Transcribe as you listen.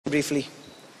Briefly.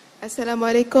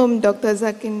 Assalamualaikum, Dr.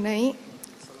 Zakir Naik.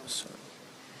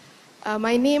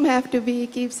 My name have to be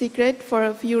kept secret for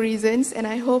a few reasons, and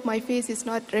I hope my face is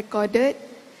not recorded.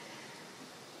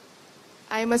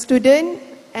 I'm a student,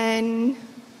 and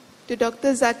to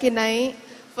Dr. Zakir Naik,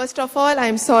 first of all,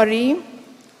 I'm sorry,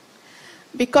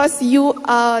 because you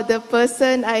are the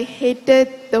person I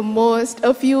hated the most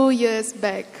a few years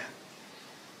back.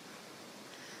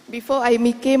 Before I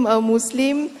became a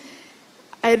Muslim,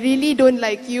 I really don't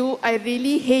like you, I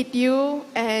really hate you,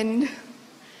 and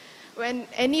when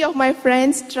any of my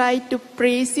friends try to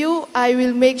praise you, I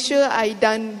will make sure I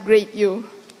downgrade you.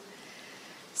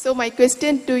 So my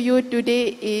question to you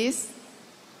today is,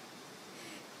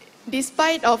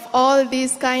 despite of all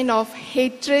this kind of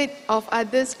hatred of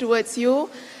others towards you,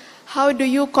 how do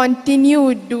you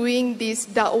continue doing this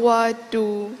da'wah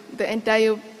to the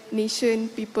entire nation,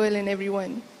 people and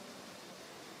everyone?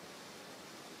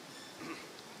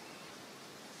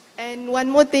 And one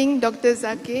more thing, Dr.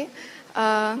 Zakir,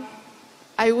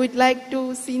 I would like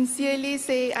to sincerely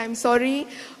say I'm sorry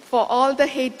for all the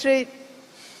hatred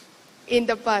in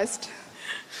the past.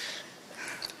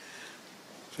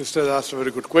 Sister asked a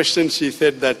very good question. She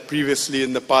said that previously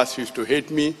in the past she used to hate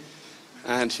me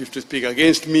and she used to speak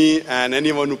against me, and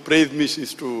anyone who praised me, she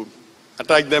used to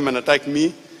attack them and attack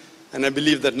me. And I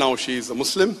believe that now she is a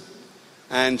Muslim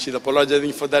and she's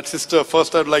apologizing for that. Sister,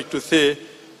 first I'd like to say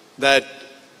that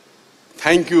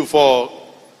thank you for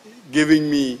giving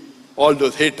me all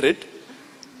those hatred,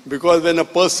 because when a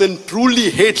person truly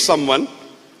hates someone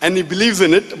and he believes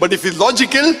in it, but if he's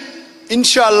logical,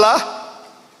 inshallah,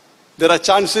 there are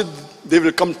chances they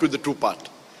will come to the true part.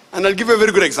 And I'll give you a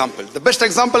very good example. The best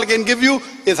example I can give you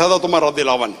is Hazrat Umar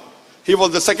radiallahu anh. He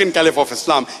was the second caliph of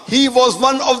Islam. He was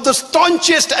one of the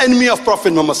staunchest enemy of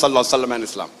Prophet Muhammad sallallahu alaihi wasallam and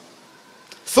Islam.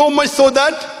 So much so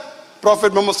that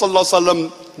Prophet Muhammad sallallahu alaihi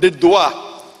wasallam did dua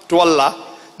to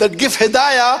Allah that give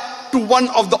hidayah to one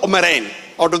of the Umarain.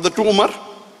 Out of the two Umar,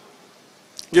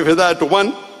 give hidayah to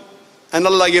one, and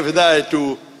Allah gave hidayah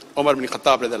to Umar bin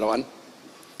Khattab radiallahu anh.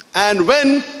 And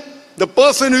when the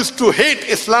person used to hate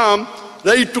Islam,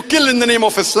 ready to kill in the name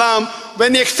of Islam,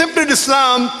 when he accepted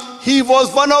Islam, he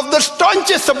was one of the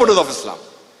staunchest supporters of Islam.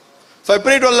 So I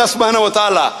pray to Allah subhanahu wa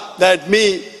ta'ala that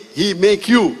may He make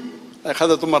you, like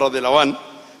Hazrat Umar radiallahu anh,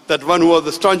 that one who was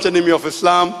the staunch enemy of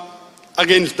Islam,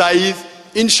 against Da'is,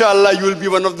 inshallah you will be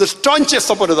one of the staunchest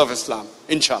supporters of Islam,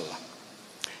 inshallah.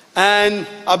 And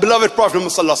our beloved Prophet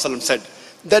Muhammad sallallahu alaihi wasallam said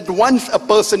that once a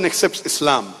person accepts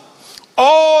Islam,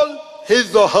 all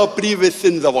his or her previous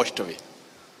sins are washed away.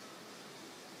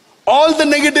 All the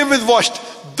negative is washed.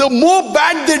 The more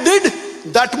bad they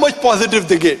did, that much positive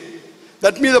they get.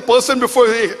 That means the person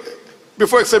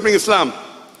before accepting Islam,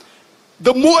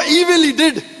 the more evil he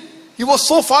did, he was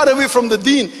so far away from the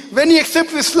deen. When he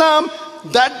accepts Islam,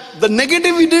 that the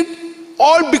negative he did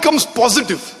all becomes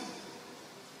positive.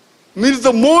 Means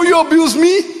the more you abuse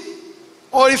me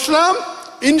or Islam,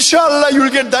 inshallah you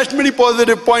will get that many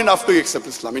positive points after you accept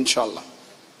Islam, inshallah.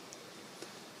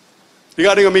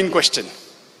 Regarding your main question,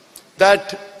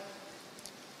 that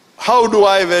how do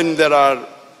I, when there are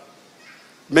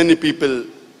many people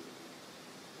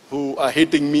who are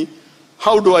hating me,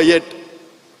 how do I yet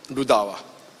do dawah?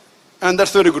 And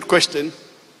that's a very good question.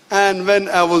 And when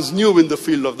I was new in the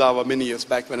field of dawah many years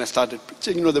back, when I started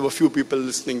preaching, there were few people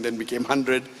listening, then became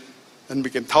 100, then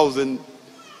became 1,000,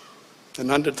 then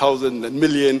 100,000, then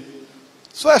million.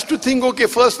 So I had to think, okay,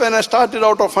 first when I started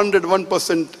out of 100,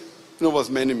 1% was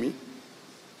my enemy.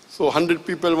 So 100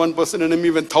 people, 1% enemy.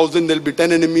 When 1,000, there'll be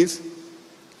 10 enemies.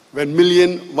 When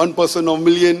million, 1% of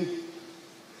million,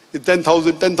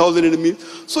 10,000, 10,000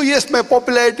 enemies. So yes, my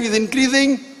popularity is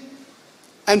increasing,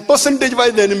 and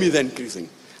percentage-wise the enemy is increasing.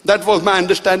 That was my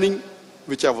understanding,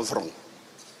 which I was wrong.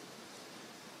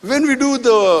 When we do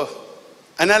the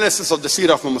analysis of the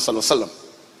seerah of Muhammad sallallahu alaihi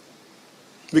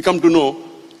wasallam, we come to know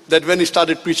that when he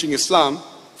started preaching Islam,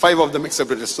 5 of them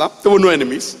accepted Islam. There were no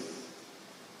enemies.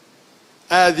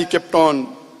 As he kept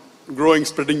on growing,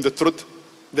 spreading the truth,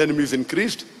 the enemies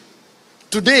increased.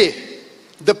 Today,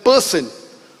 the person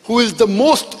who is the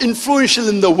most influential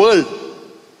in the world,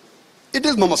 it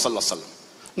is Muhammad sallallahu alaihi wasallam.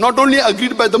 Not only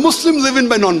agreed by the Muslims, even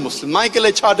by non-Muslims. Michael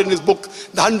H. Hart in his book,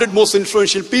 The 100 Most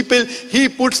Influential People, he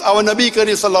puts our Nabi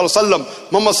Kareem sallallahu alaihi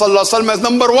wasallam, Muhammad sallallahu alaihi wasallam, as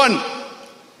number 1.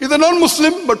 He's a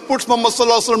non-Muslim, but puts Muhammad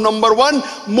sallallahu alaihi wasallam number 1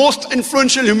 most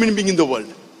influential human being in the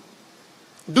world.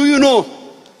 Do you know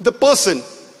the person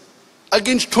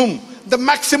against whom the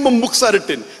maximum books are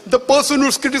written, the person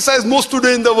who's criticized most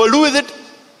today in the world, who is it?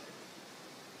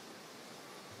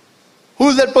 Who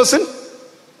is that person?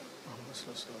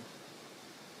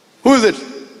 Who is it?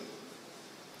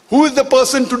 Who is the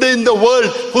person today in the world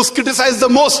who's criticized the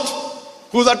most?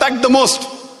 Who's attacked the most?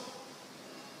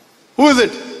 Who is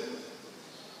it?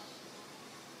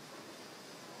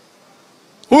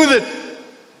 Who is it?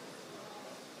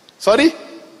 Sorry?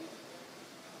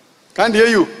 Can't hear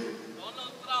you.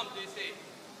 Donald Trump, they say.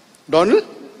 Donald?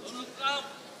 Donald Trump.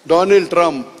 Donald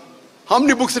Trump. How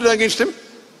many books written against him?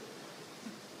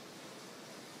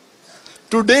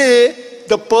 Today,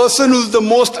 the person who's the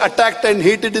most attacked and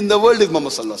hated in the world is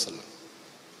Muhammad Sallallahu Alaihi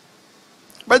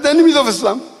Wasallam. By the enemies of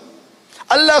Islam.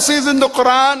 Allah says in the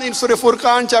Quran, in Surah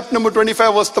Furqan, chapter number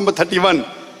 25, verse number 31,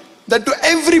 that to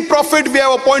every prophet we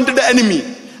have appointed an enemy.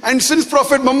 And since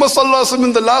Prophet Muhammad Sallallahu Alaihi Wasallam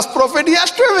is the last prophet, he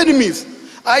has to have enemies.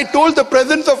 I told the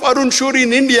presence of Arun Shuri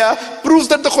in India proves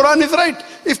that the Quran is right.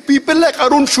 If people like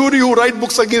Arun Shuri who write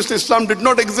books against Islam did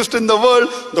not exist in the world,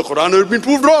 the Quran would have been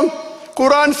proved wrong.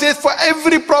 Quran says for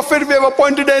every prophet we have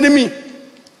appointed an enemy.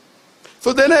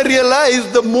 So then I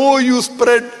realized the more you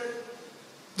spread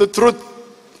the truth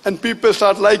and people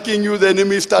start liking you, the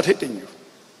enemies start hating you.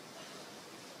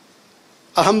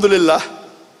 Alhamdulillah,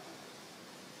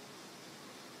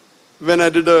 when I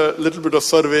did a little bit of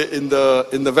survey in the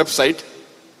website,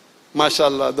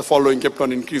 mashallah, the following kept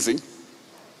on increasing.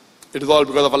 It is all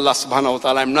because of Allah subhanahu wa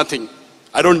ta'ala. I'm nothing.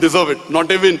 I don't deserve it.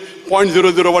 Not even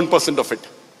 0.001% of it.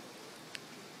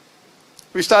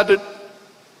 We started.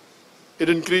 It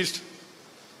increased.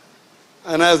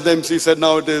 And as the MC said,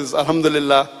 now it is,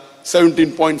 alhamdulillah,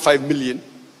 17.5 million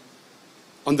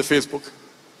on the Facebook.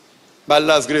 By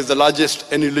Allah's grace, the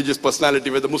largest any religious personality,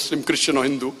 whether Muslim, Christian or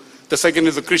Hindu. The second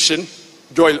is a Christian,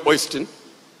 Joel Osteen,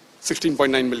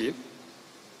 16.9 million.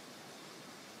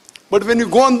 But when you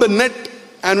go on the net,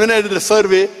 and when I did a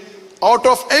survey, out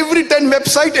of every 10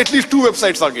 websites, at least 2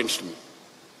 websites are against me.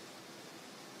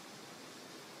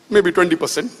 Maybe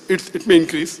 20%, it may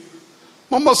increase.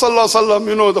 Muhammad Sallallahu Alaihi Wasallam,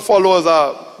 you know, the followers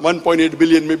are 1.8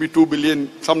 billion, maybe 2 billion,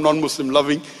 some non-Muslim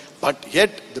loving. But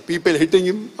yet, the people hitting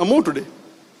him are more today.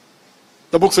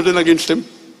 The books written against him.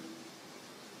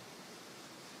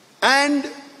 And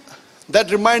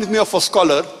that reminds me of a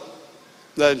scholar,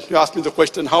 that you asked me the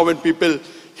question, how when people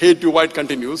hate you, why it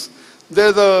continues.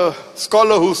 There's a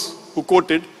scholar who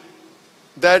quoted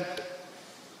that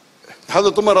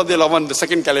Hazrat Umar radiallahu anh, the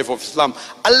second caliph of Islam,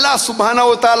 Allah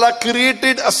subhanahu wa ta'ala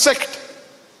created a sect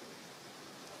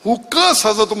who cursed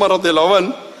Hazrat Umar radiallahu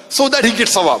anh so that he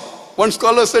gets sawab. One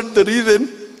scholar said the reason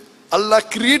Allah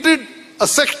created a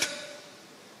sect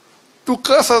to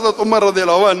curse Hazrat Umar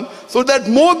radiallahu anh so that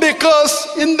more they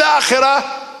curse in the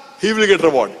akhirah, he will get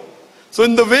reward. So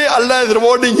in the way Allah is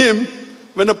rewarding him,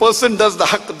 when a person does the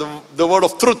haqq, the word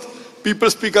of truth, people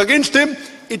speak against him,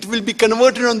 it will be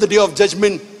converted on the day of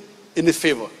judgment in his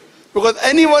favor. Because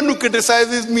anyone who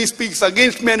criticizes me, speaks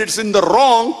against me, and it's in the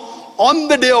wrong, on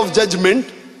the day of judgment,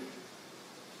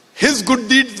 his good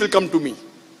deeds will come to me.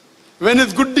 When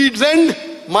his good deeds end,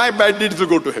 my bad deeds will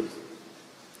go to him.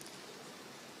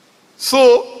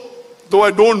 So, though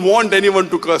I don't want anyone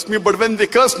to curse me, but when they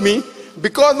curse me,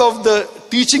 because of the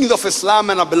teachings of Islam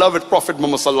and our beloved Prophet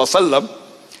Muhammad Sallallahu Alaihi Wasallam,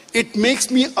 it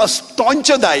makes me a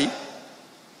stauncher dai.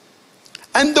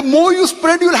 And the more you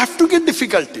spread, you'll have to get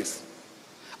difficulties.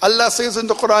 Allah says in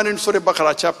the Quran in Surah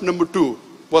Baqarah, chapter number 2,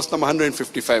 verse number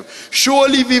 155,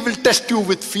 surely we will test you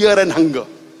with fear and hunger,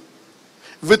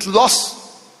 with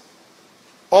loss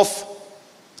of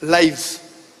lives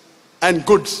and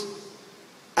goods,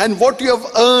 and what you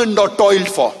have earned or toiled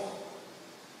for.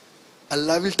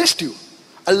 Allah will test you.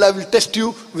 Allah will test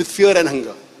you with fear and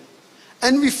hunger.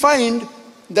 And we find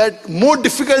that more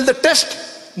difficult the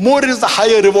test, more is the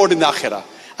higher reward in the akhirah.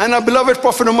 And our beloved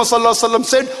Prophet Muhammad Sallallahu Alaihi Wasallam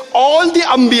said, all the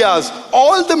Ambiyas,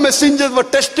 all the messengers were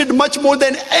tested much more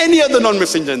than any other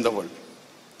non-messenger in the world.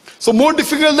 So more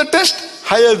difficult the test,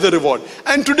 higher the reward.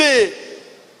 And today,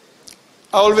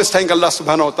 I always thank Allah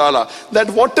subhanahu wa ta'ala that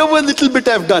whatever little bit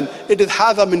I've done, it is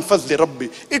hadha min fazli rabbi.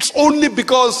 It's only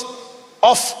because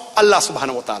of Allah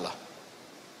subhanahu wa ta'ala.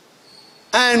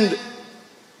 And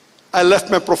I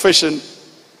left my profession.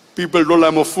 People told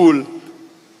I'm a fool.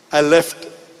 I left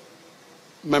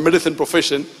my medicine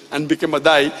profession and became a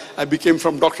dai. I became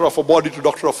from doctor of a body to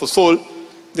doctor of a soul.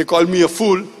 They called me a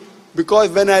fool because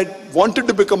when I wanted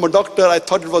to become a doctor, I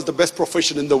thought it was the best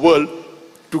profession in the world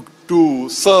to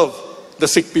serve the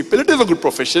sick people. It is a good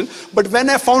profession. But when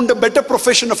I found a better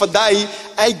profession of a dai,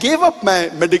 I gave up my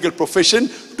medical profession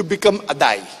to become a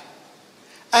dai.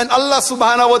 And Allah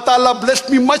subhanahu wa ta'ala blessed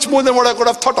me much more than what I could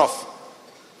have thought of.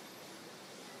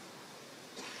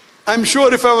 I'm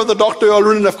sure if I was a doctor, you all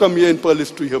wouldn't have come here in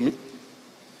Perlis to hear me.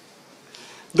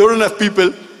 There wouldn't have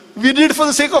people. We did it for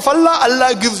the sake of Allah.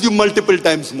 Allah gives you multiple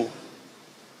times more.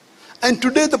 And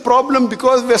today the problem,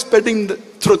 because we are spreading the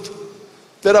truth, truth.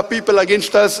 There are people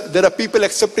against us. There are people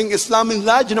accepting Islam in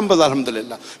large numbers,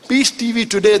 alhamdulillah. Peace TV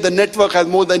today, the network has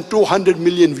more than 200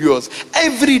 million viewers.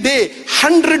 Every day,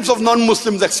 hundreds of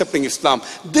non-Muslims accepting Islam.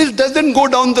 This doesn't go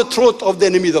down the throat of the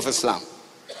enemies of Islam.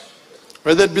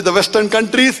 Whether it be the Western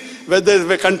countries, whether it's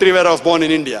the country where I was born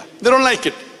in India. They don't like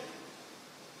it.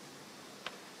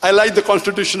 I like the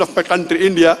constitution of my country,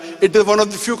 India. It is one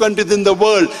of the few countries in the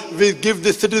world which give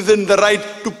the citizen the right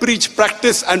to preach,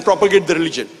 practice and propagate the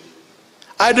religion.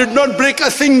 I did not break a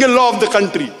single law of the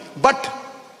country. But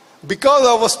because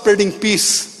I was spreading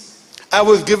peace, I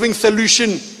was giving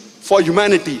solution for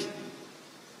humanity.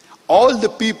 All the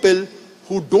people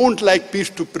who don't like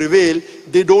peace to prevail,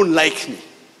 they don't like me.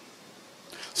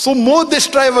 So more they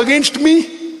strive against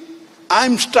me,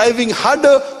 I'm striving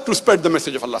harder to spread the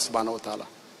message of Allah subhanahu wa ta'ala.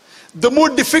 The more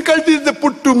difficulties they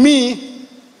put to me,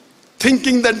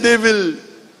 thinking that they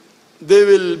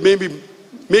will maybe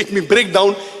make me break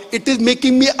down, it is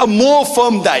making me a more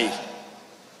firm die.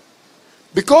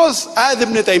 Because as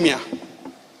Ibn Taymiyyah,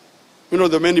 you know,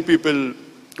 the many people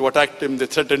who attacked him, they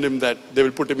threatened him that they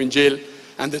will put him in jail,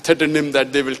 and they threatened him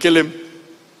that they will kill him,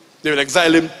 they will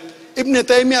exile him. Ibn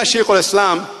Taymiyyah, Shaykh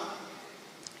al-Islam,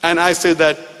 and I say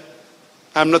that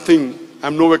I'm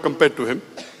nowhere compared to him.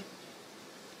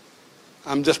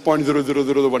 I'm just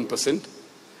 0.0001%.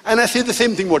 And I say the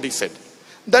same thing what he said.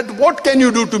 That what can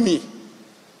you do to me?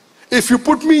 If you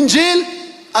put me in jail,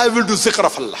 I will do zikr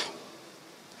of Allah.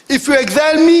 If you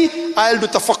exile me, I'll do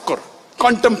tafakkur,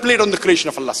 contemplate on the creation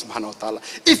of Allah subhanahu wa ta'ala.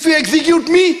 If you execute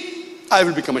me, I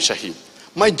will become a shaheed.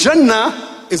 My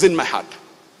Jannah is in my heart.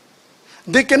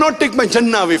 They cannot take my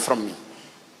Jannah away from me.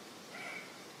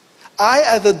 I,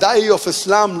 as a da'i of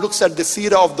Islam, looks at the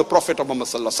seerah of the Prophet of Muhammad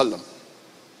sallallahu alaihi wasallam.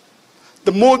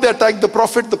 The more they attacked the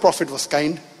Prophet was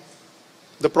kind.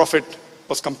 The Prophet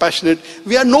was compassionate.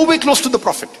 We are nowhere close to the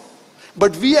Prophet.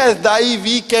 But we as da'i,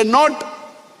 we cannot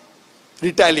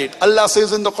retaliate. Allah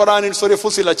says in the Quran in Surah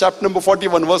Fussilah, chapter number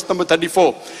 41, verse number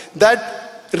 34,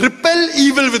 that repel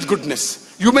evil with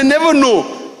goodness. You may never know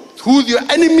who's your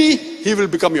enemy, he will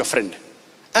become your friend.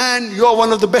 And you are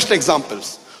one of the best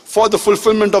examples for the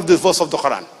fulfillment of this verse of the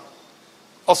Quran.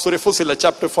 Of Surah Fussilah,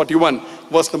 chapter 41,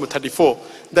 verse number 34.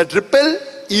 That repel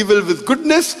evil with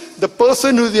goodness, the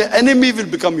person who is your enemy will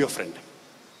become your friend.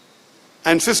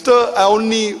 And sister, I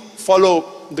only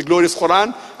follow the glorious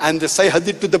Quran and the Sahih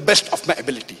Hadith to the best of my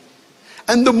ability.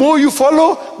 And the more you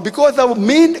follow, because our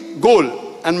main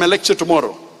goal, and my lecture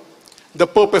tomorrow, the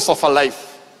purpose of our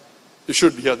life. You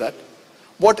should hear that.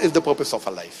 What is the purpose of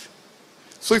our life?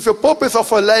 So if your purpose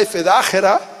of our life is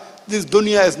akhirah, this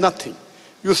dunya is nothing.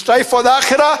 You strive for the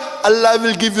akhirah, Allah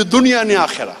will give you dunya and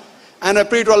akhirah. And I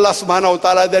pray to Allah subhanahu wa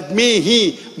ta'ala that may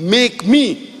He make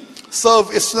me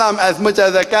serve Islam as much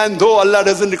as I can, though Allah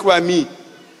doesn't require me,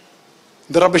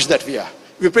 the rubbish that we are.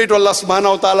 We pray to Allah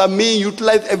subhanahu wa ta'ala, may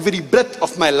utilize every breath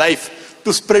of my life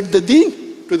to spread the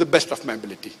deen to the best of my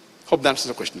ability. Hope that answers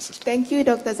the question, sister. Thank you,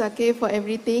 Dr. Zakir, for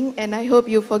everything, and I hope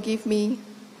you forgive me.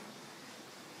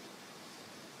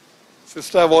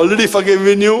 Sister, I've already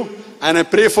forgiven you, and I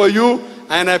pray for you,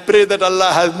 and I pray that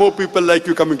Allah has more people like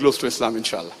you coming close to Islam,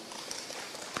 inshallah.